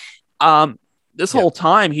taken. This whole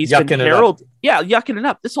time he's been heralded. Yeah, yucking it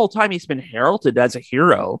up. This whole time he's been heralded as a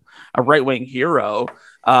hero, a right-wing hero,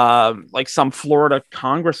 like some Florida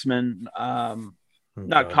congressman,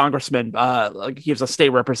 congressman, like he was a state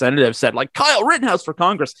representative, said like Kyle Rittenhouse for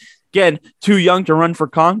Congress. Again, too young to run for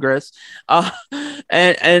Congress. He's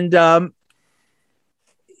a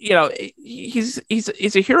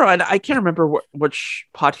hero. And I can't remember which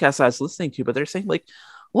podcast I was listening to, but they're saying like,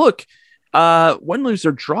 look, win, lose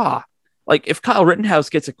or draw. Like if Kyle Rittenhouse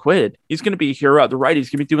gets acquitted, he's going to be a hero at the right. He's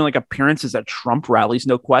going to be doing like appearances at Trump rallies,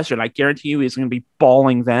 no question. I guarantee you, he's going to be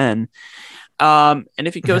bawling then. And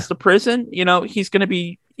if he goes to prison, he's going to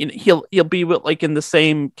be, he'll be like in the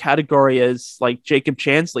same category as like Jacob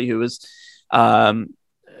Chansley, who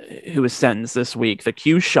was sentenced this week, the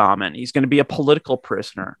Q shaman. He's going to be a political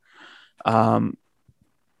prisoner. The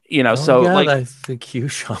Q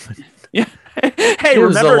shaman. Yeah. Hey, it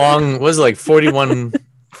was remember, was it like 41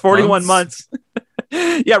 months.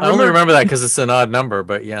 Yeah, I only remember that because it's an odd number,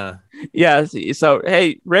 but yeah. Yeah. So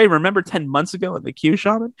hey, Ray, remember 10 months ago in the Q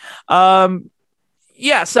shaman?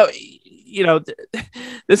 Yeah. So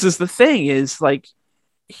this is the thing is like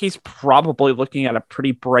he's probably looking at a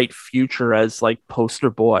pretty bright future as like poster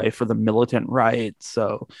boy for the militant right.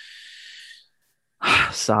 So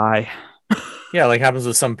sigh. Yeah, like happens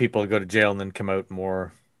with some people go to jail and then come out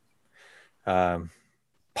more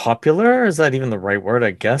popular. Is that even the right word?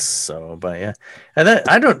 I guess so. But yeah, and that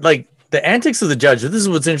I don't like the antics of the judge. This is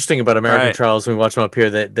what's interesting about American trials when we watch them up here.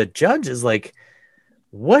 That the judge is like,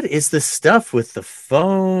 what is this stuff with the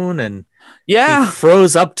phone? And he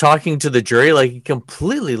froze up talking to the jury, like he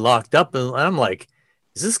completely locked up. And I'm like,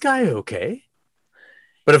 is this guy okay?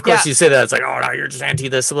 But of course you say that it's like, oh no, you're just anti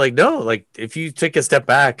this. I'm like, no, like if you take a step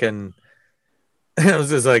back and it was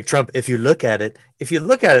just like Trump. If you look at it,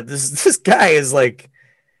 this guy is like,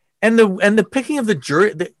 and the picking of the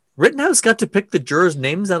jury. Rittenhouse got to pick the jurors'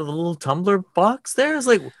 names out of the little Tumblr box. There, it's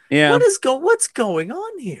like, what's going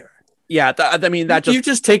on here? Yeah, I mean that just you've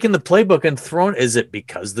just taken the playbook and thrown. Is it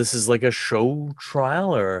because this is like a show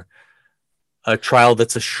trial or a trial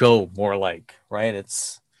that's a show more like, right?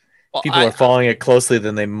 It's people are following it closely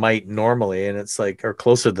than they might normally, and it's like, or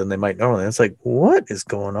closer than they might normally. It's like, what is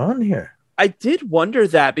going on here? I did wonder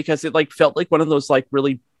that because it like felt like one of those like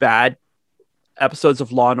really bad episodes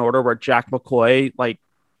of Law and Order where Jack McCoy like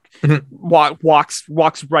walks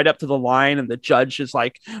right up to the line and the judge is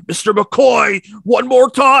like, Mr. McCoy, one more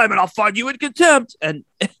time and I'll find you in contempt. And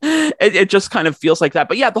it just kind of feels like that.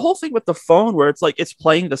 But yeah, the whole thing with the phone where it's like it's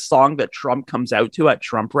playing the song that Trump comes out to at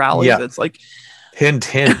Trump rallies. Yeah. It's like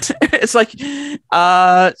hint. It's like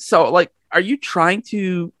so like, are you trying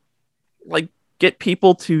to like get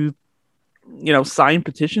people to, you know, sign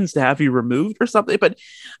petitions to have you removed or something? But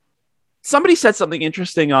somebody said something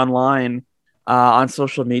interesting online on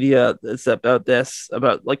social media about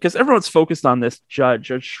like, because everyone's focused on this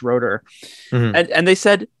Judge Schroeder, and they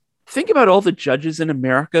said, think about all the judges in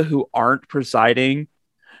America who aren't presiding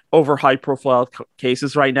over high profile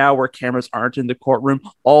cases right now where cameras aren't in the courtroom,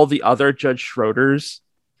 all the other Judge Schroeders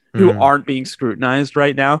who aren't being scrutinized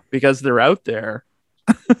right now because they're out there.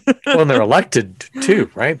 Well, and they're elected too,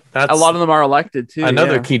 right? That's a lot of them are elected too.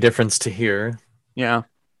 Another key difference to hear. Yeah.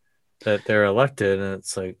 That they're elected, and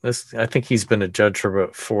it's like this. I think he's been a judge for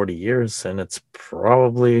about 40 years, and it's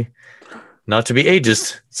probably, not to be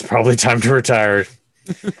ageist, it's probably time to retire.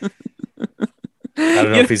 I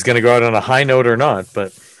don't know if he's going to go out on a high note or not,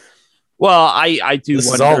 but well, I do.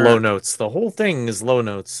 This is all low notes. The whole thing is low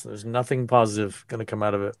notes. There's nothing positive going to come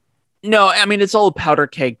out of it. No, I mean it's all powder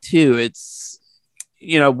keg too. It's,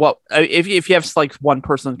 you know, what if you have like one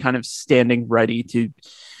person kind of standing ready to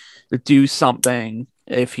do something.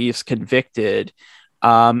 If he's convicted,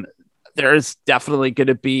 there is definitely going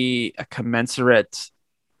to be a commensurate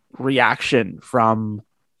reaction from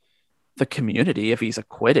the community if he's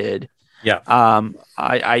acquitted. Yeah.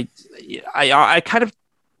 I kind of,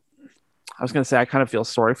 I was going to say I kind of feel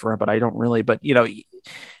sorry for him, but I don't really. But you know,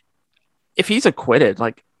 if he's acquitted,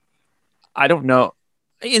 like, I don't know,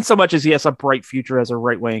 in so much as he has a bright future as a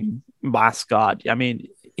right-wing mascot. I mean,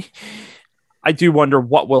 I do wonder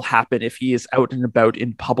what will happen if he is out and about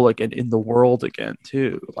in public and in the world again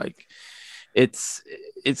too. Like it's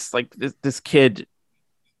like this kid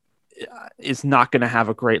is not going to have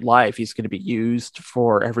a great life. He's going to be used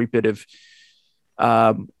for every bit of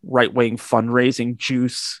right-wing fundraising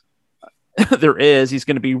juice there is. He's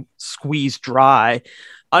going to be squeezed dry.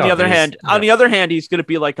 On the other hand, he's going to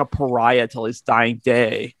be like a pariah till his dying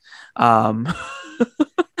day.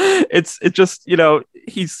 It's just, you know,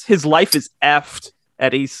 his life is effed,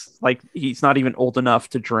 and he's not even old enough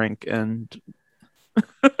to drink. And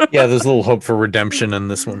yeah, there's a little hope for redemption in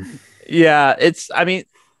this one. Yeah, I mean,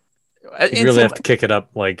 you really have to kick it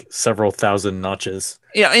up like several thousand notches.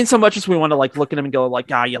 Yeah, in so much as we want to like look at him and go like,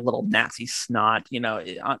 you little Nazi snot, you know.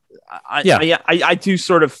 I do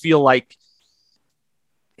sort of feel like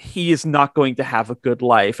he is not going to have a good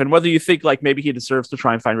life, and whether you think like maybe he deserves to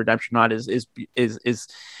try and find redemption or not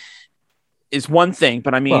is one thing.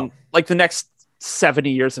 But I mean, like the next 70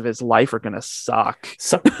 years of his life are going to suck.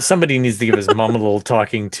 Somebody needs to give his mom a little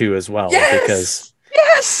talking to as well, because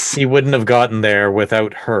he wouldn't have gotten there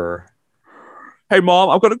without her. Hey mom,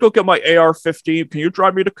 I'm going to go get my AR-15. Can you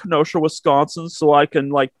drive me to Kenosha, Wisconsin so I can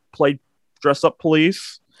like play dress up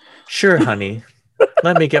police? Sure, honey.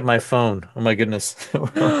 Let me get my phone. Oh my goodness. I'm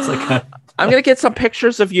going to get some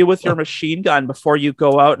pictures of you with your machine gun before you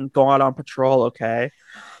go out on patrol. Okay.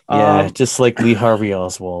 Yeah, just like Lee Harvey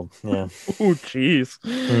Oswald. Yeah. Oh, jeez.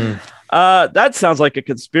 That sounds like a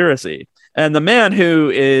conspiracy. And the man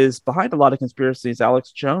who is behind a lot of conspiracies,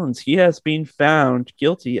 Alex Jones, he has been found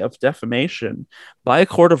guilty of defamation by a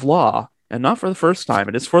court of law. And not for the first time.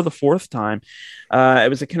 It is for the fourth time. It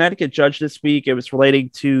was a Connecticut judge this week. It was relating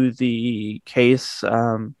to the case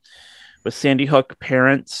with Sandy Hook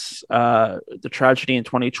parents, the tragedy in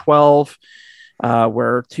 2012,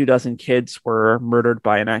 where 24 kids were murdered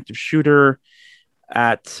by an active shooter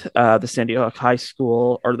at the Sandy Hook High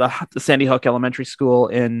School, or the Sandy Hook Elementary School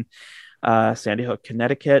in Sandy Hook,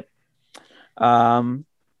 Connecticut. Alex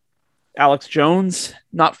Jones,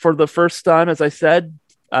 not for the first time, as I said,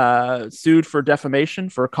 sued for defamation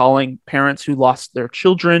for calling parents who lost their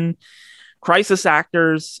children crisis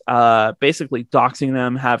actors, basically doxing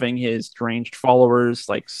them, having his deranged followers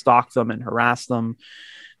like stalk them and harass them.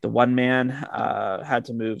 The one man had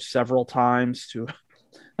to move several times to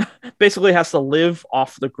basically has to live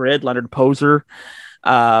off the grid. Leonard Poser,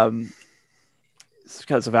 because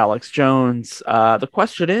of Alex Jones. The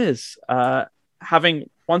question is, having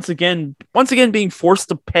once again being forced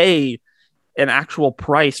to pay an actual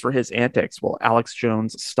price for his antics? Will Alex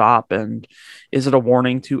Jones stop? And is it a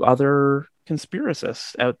warning to other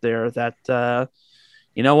conspiracists out there that,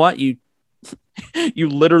 you know what, you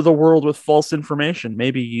litter the world with false information?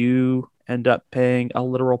 Maybe you end up paying a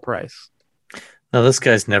literal price. No, this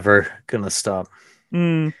guy's never gonna stop.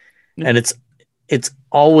 Mm. And it's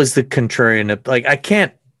always the contrarian. Like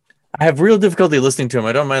I have real difficulty listening to him.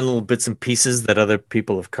 I don't mind little bits and pieces that other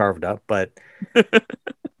people have carved up, but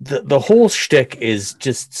the whole shtick is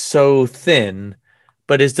just so thin,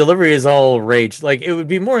 but his delivery is all rage. Like, it would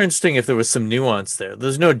be more interesting if there was some nuance there.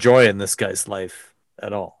 There's no joy in this guy's life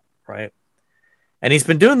at all, right? And he's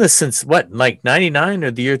been doing this since what, like 99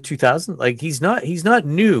 or the year 2000? Like, he's not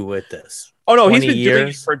new at this. Oh no, he's been doing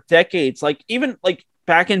it for decades. Like, even like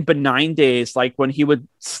back in benign days, like when he would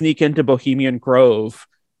sneak into Bohemian Grove,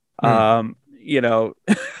 you know,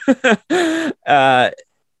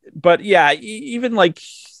 but yeah, even like,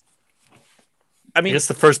 I mean, I guess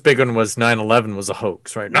the first big one was 9/11 was a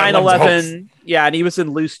hoax, right? 9/11, yeah, and he was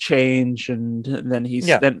in Loose Change, and then then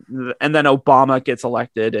Obama gets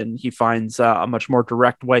elected, and he finds a much more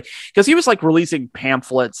direct way, because he was like releasing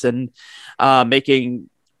pamphlets and making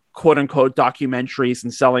quote unquote documentaries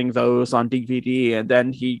and selling those on DVD, and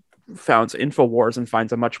then he founds InfoWars and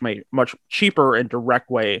finds a much cheaper and direct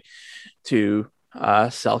way to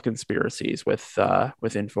sell conspiracies with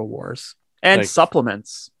InfoWars and like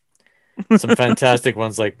supplements. Some fantastic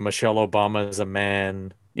ones like Michelle Obama is a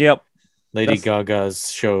man. Yep. Lady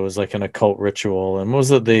Gaga's show is like an occult ritual. And what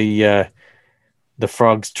was it? The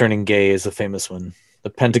frogs turning gay is a famous one.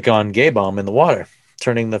 The Pentagon gay bomb in the water,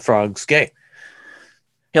 turning the frogs gay.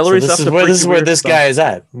 Hillary, so this is where this guy is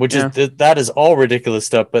at, which is that is all ridiculous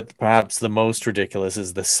stuff. But perhaps the most ridiculous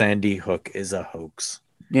is the Sandy Hook is a hoax.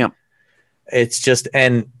 Yeah, it's just,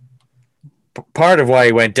 and part of why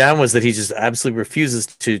he went down was that he just absolutely refuses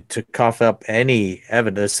to cough up any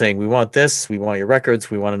evidence, saying we want this, we want your records,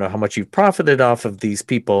 we want to know how much you've profited off of these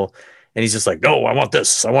people, and he's just like, no, I want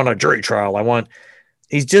this, I want a jury trial,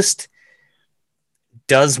 he just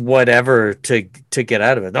does whatever to get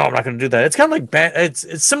out of it. No, I'm not going to do that. It's kind of like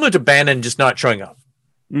it's similar to Bannon just not showing up.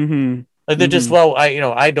 Mm-hmm. Like they're just, well,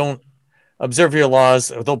 I don't observe your laws.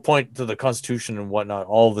 They'll point to the Constitution and whatnot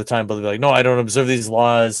all the time, but they'll be like, no, I don't observe these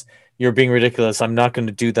laws. You're being ridiculous. I'm not going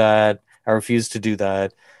to do that. I refuse to do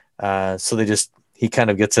that. So he kind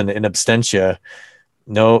of gets in absentia.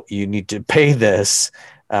 No, you need to pay this.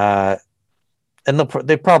 And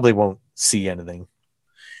they probably won't see anything.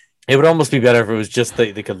 It would almost be better if it was just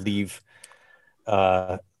they could leave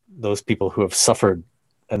those people who have suffered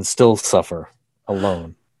and still suffer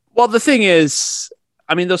alone. Well, the thing is,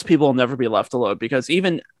 I mean, those people will never be left alone, because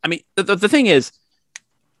even, I mean, the thing is,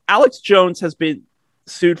 Alex Jones has been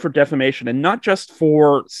sued for defamation, and not just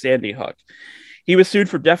for Sandy Hook. He was sued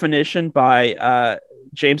for defamation by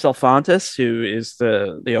James Alefantis, who is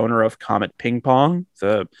the owner of Comet Ping Pong,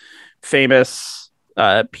 the famous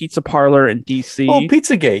pizza parlor in DC. Oh,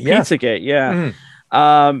 Pizzagate, yeah. Pizzagate, yeah.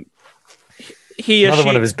 Another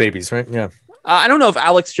one of his babies, right? Yeah. I don't know if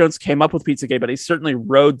Alex Jones came up with Pizzagate, but he certainly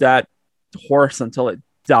rode that horse until it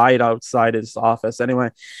died outside his office. Anyway,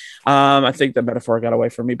 I think the metaphor got away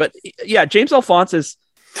from me. But yeah, James Alefantis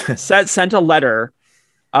sent a letter,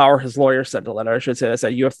 or his lawyer sent a letter, I should say, that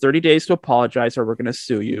said, you have 30 days to apologize or we're going to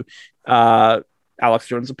sue you. Alex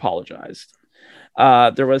Jones apologized.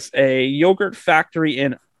 There was a yogurt factory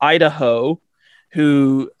in Idaho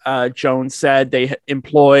who Jones said they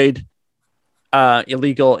employed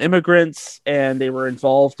illegal immigrants, and they were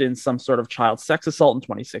involved in some sort of child sex assault in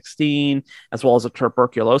 2016, as well as a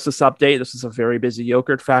tuberculosis update. This is a very busy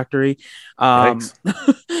yogurt factory.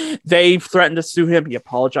 They threatened to sue him. He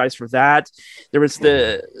apologized for that. There was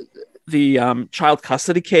the child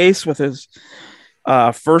custody case with his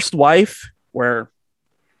first wife, where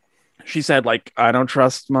she said, like, I don't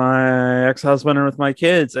trust my ex-husband or with my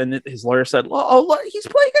kids. And his lawyer said, oh, he's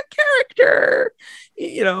playing a character,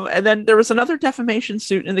 and then there was another defamation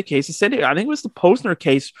suit in the case of Sandy. I think it was the Posner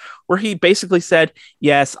case, where he basically said,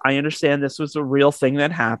 yes, I understand this was a real thing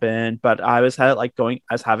that happened, but I was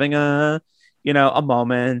having a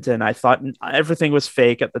moment, and I thought everything was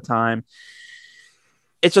fake at the time.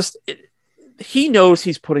 It's just, he knows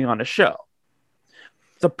he's putting on a show.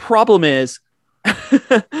 The problem is,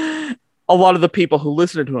 a lot of the people who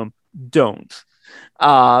listen to him don't.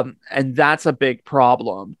 And that's a big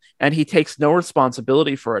problem. And he takes no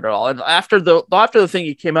responsibility for it at all. And after the thing,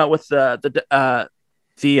 he came out with the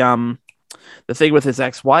thing with his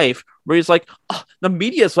ex-wife, where he's like, oh, the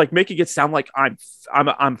media is like making it sound like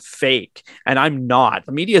I'm fake, and I'm not.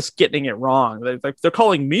 The media is getting it wrong. They're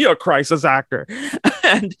calling me a crisis actor,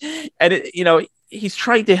 and he's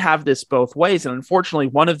trying to have this both ways, and unfortunately,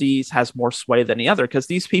 one of these has more sway than the other because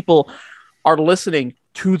these people are listening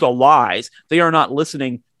to the lies. They are not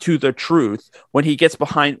listening to the truth. When he gets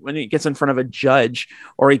in front of a judge,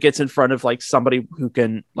 or he gets in front of like somebody who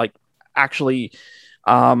can like actually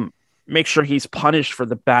make sure he's punished for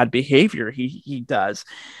the bad behavior he does.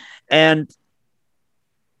 And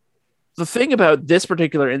the thing about this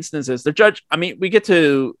particular instance is the judge, I mean, we get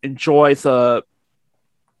to enjoy the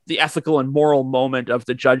ethical and moral moment of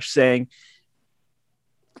the judge saying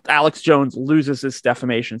Alex Jones loses his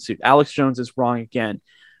defamation suit. Alex Jones is wrong again.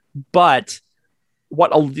 But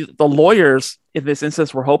what the lawyers in this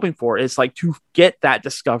instance were hoping for is like to get that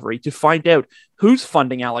discovery, to find out who's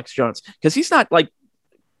funding Alex Jones, because he's not like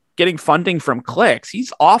getting funding from clicks.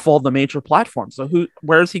 He's off all the major platforms. So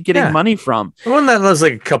where is he getting money from? Well, that was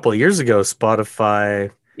like a couple of years ago.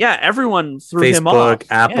 Spotify. Yeah, everyone threw Facebook, him off.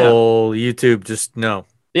 Apple, YouTube, just no.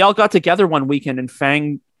 They all got together one weekend and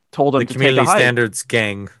Fang told him the to community take a hike. standards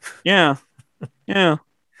gang. Yeah.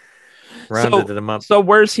 Rounded him up. So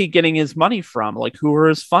where's he getting his money from? Like, who are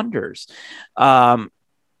his funders?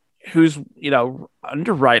 Who's,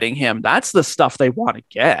 underwriting him? That's the stuff they want to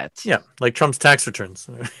get. Yeah, like Trump's tax returns.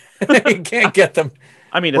 You can't get them.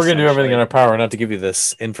 I mean, we're going to do everything in our power not to give you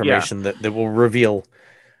this information that will reveal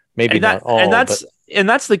maybe not all. And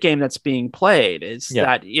that's the game that's being played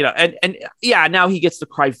that, now he gets to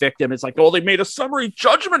cry victim. It's like, oh, they made a summary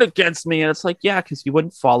judgment against me. And it's like, yeah, because you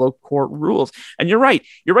wouldn't follow court rules. And you're right.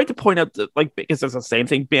 You're right to point out that, like, because it's the same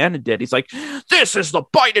thing Bannon did. He's like, this is the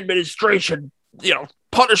Biden administration,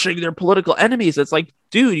 punishing their political enemies. It's like,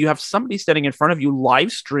 dude, you have somebody standing in front of you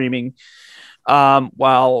live streaming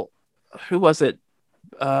while, who was it?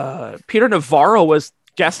 Peter Navarro was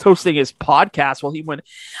guest hosting his podcast while he went.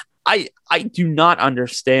 I do not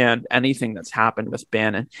understand anything that's happened with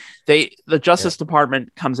Bannon. The Justice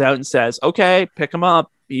Department comes out and says, okay, pick him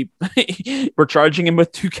up. We're charging him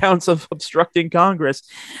with 2 counts of obstructing Congress.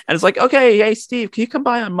 And it's like, okay, hey, Steve, can you come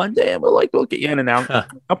by on Monday? And we'll get you in and out.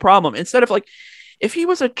 No problem. Instead of like, if he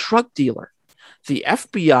was a drug dealer, the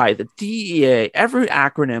FBI, the DEA, every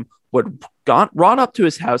acronym would run up to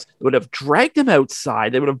his house. They would have dragged him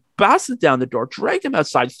outside. They would have busted down the door, dragged him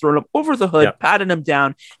outside, thrown him over the hood, patted him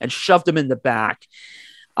down, and shoved him in the back,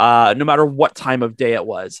 no matter what time of day it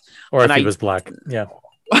was. Or if he was black. Yeah.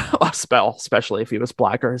 Especially if he was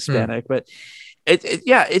black or Hispanic. But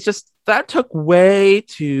it's just that took way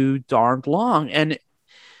too darned long. And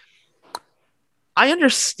I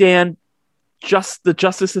understand the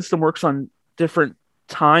justice system works on different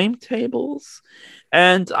timetables.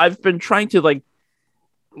 And I've been trying to like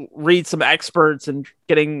read some experts and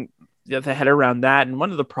getting the head around that. And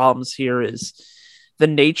one of the problems here is the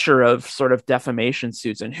nature of sort of defamation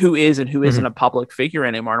suits and who is and who isn't a public figure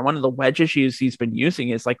anymore. And one of the wedge issues he's been using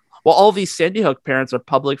is like, well, all these Sandy Hook parents are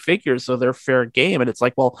public figures, so they're fair game. And it's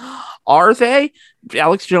like, well, are they?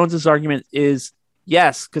 Alex Jones's argument is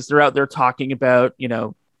yes, because they're out there talking about,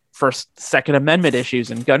 First, Second Amendment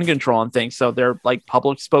issues and gun control and things. So they're like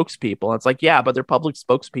public spokespeople. And it's like, yeah, but they're public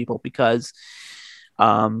spokespeople because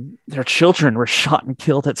their children were shot and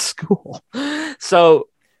killed at school. So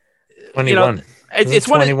 21. It's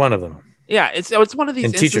 21 of them. Yeah, it's one of these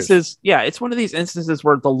instances. Teachers. Yeah, it's one of these instances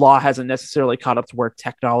where the law hasn't necessarily caught up to where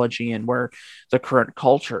technology and where the current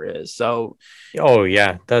culture is. So,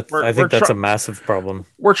 I think that's a massive problem.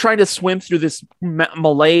 We're trying to swim through this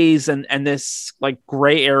malaise and this like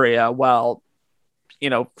gray area while,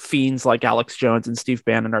 fiends like Alex Jones and Steve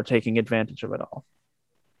Bannon are taking advantage of it all.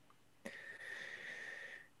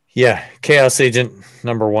 Yeah, chaos agent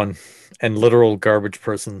number 1 and literal garbage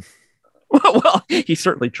person. Well, he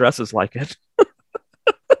certainly dresses like it.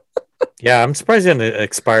 Yeah, I'm surprised he hadn't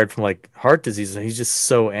expired from like heart disease. He's just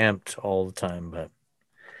so amped all the time. But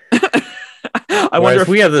I wonder if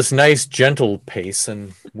we have this nice gentle pace,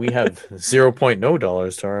 and we have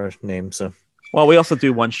 $0 to our name. So, well, we also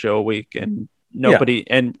do one show a week, and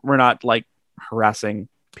and we're not like harassing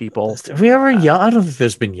people. Have we ever yell? I don't know if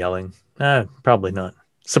there's been yelling. Probably not.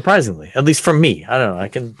 Surprisingly, at least from me. I don't know. I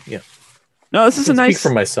can. No, this is a nice. Speak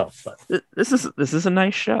for myself, but this is a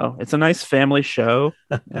nice show. It's a nice family show,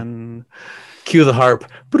 and cue the harp.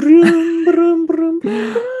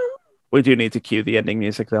 We do need to cue the ending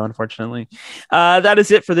music, though. Unfortunately, that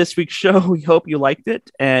is it for this week's show. We hope you liked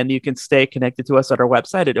it, and you can stay connected to us at our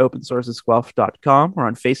website at opensourcesguelph.com. We're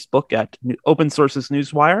on Facebook at Open Sources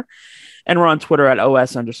Newswire. And we're on Twitter at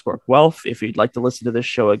 @OS_Guelph. If you'd like to listen to this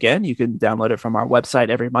show again, you can download it from our website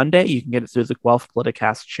every Monday. You can get it through the Guelph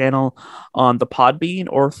Politicast channel on the Podbean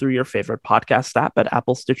or through your favorite podcast app at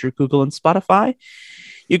Apple, Stitcher, Google, and Spotify.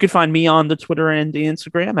 You can find me on the Twitter and the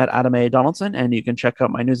Instagram at Adam A. Donaldson, and you can check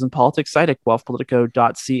out my news and politics site at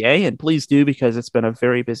guelphpolitico.ca. And please do, because it's been a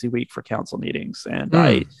very busy week for council meetings, and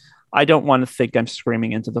I don't want to think I'm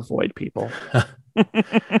screaming into the void, people.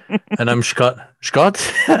 And I'm Scott.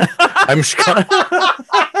 I'm Scott.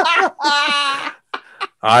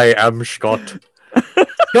 I am Scott.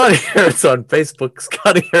 Scotty Hertz on Facebook,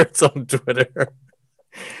 Scotty Hertz on Twitter.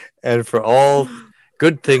 And for all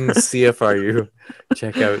good things CFRU,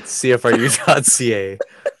 check out cfru.ca.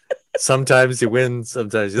 Sometimes you win,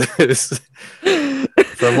 sometimes you lose.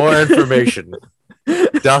 For more information,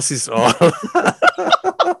 das ist all.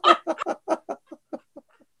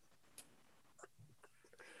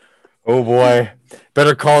 Oh boy.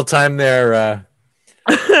 Better call time there,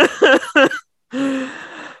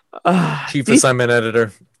 Chief Assignment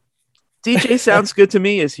Editor. DJ Sounds Good to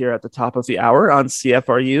Me is here at the top of the hour on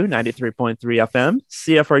CFRU 93.3 FM,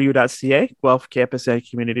 CFRU.ca, Guelph Campus and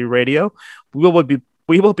Community Radio. We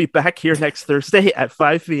will be back here next Thursday at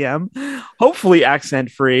 5 p.m., hopefully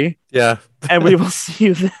accent free. Yeah. And we will see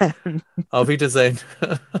you then. Auf Wiedersehen.